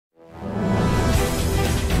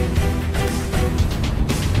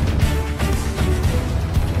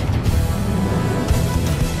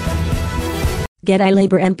G'day.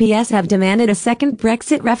 Labour MPs have demanded a second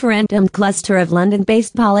Brexit referendum. Cluster of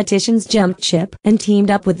London-based politicians jumped ship and teamed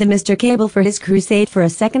up with the Mr. Cable for his crusade for a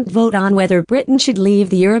second vote on whether Britain should leave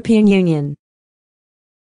the European Union.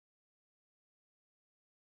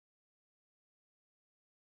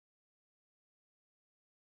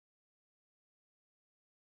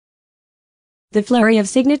 The flurry of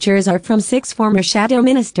signatures are from 6 former shadow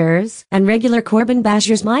ministers and regular Corbyn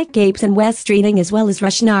bashers Mike Gapes and Wes Streeting, as well as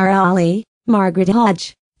Rushnara Ali, Margaret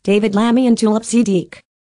Hodge, David Lammy and Tulip Siddiq.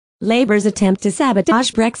 Labour's attempt to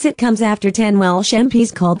sabotage Brexit comes after 10 Welsh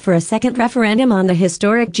MPs called for a second referendum on the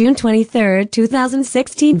historic June 23,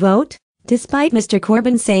 2016 vote, despite Mr.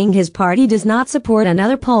 Corbyn saying his party does not support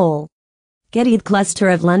another poll. The cluster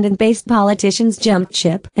of London-based politicians jumped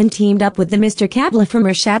ship and teamed up with the Mr. Cable.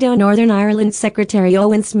 Former Shadow Northern Ireland Secretary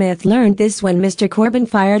Owen Smith learned this when Mr. Corbyn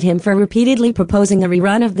fired him for repeatedly proposing a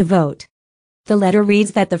rerun of the vote. The letter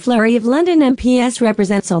reads that the flurry of London MPs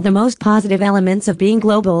represents all the most positive elements of being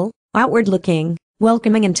global, outward-looking,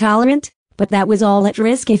 welcoming and tolerant, but that was all at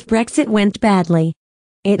risk if Brexit went badly.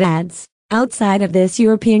 It adds, outside of this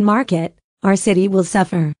European market, our city will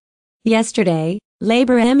suffer. Yesterday,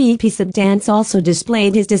 Labour MEP Seb Dance also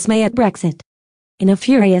displayed his dismay at Brexit. In a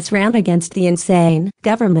furious rant against the insane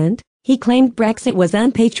government, he claimed Brexit was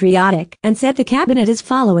unpatriotic and said the cabinet is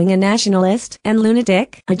following a nationalist and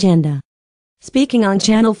lunatic agenda. Speaking on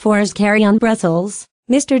Channel 4's Carry On Brussels,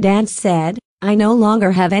 Mr. Dance said, "I no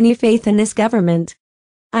longer have any faith in this government.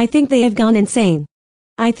 I think they have gone insane.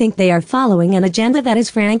 I think they are following an agenda that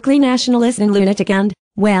is frankly nationalist and lunatic and,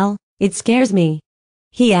 well, it scares me."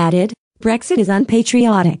 He added, "Brexit is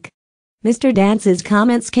unpatriotic." Mr. Dance's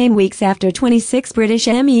comments came weeks after 26 British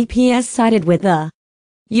MEPs sided with the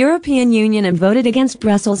European Union and voted against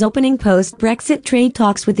Brussels opening post-Brexit trade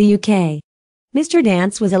talks with the UK. Mr.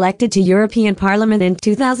 Dance was elected to European Parliament in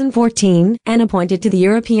 2014 and appointed to the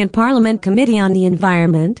European Parliament Committee on the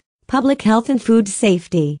Environment, Public Health and Food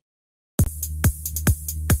Safety.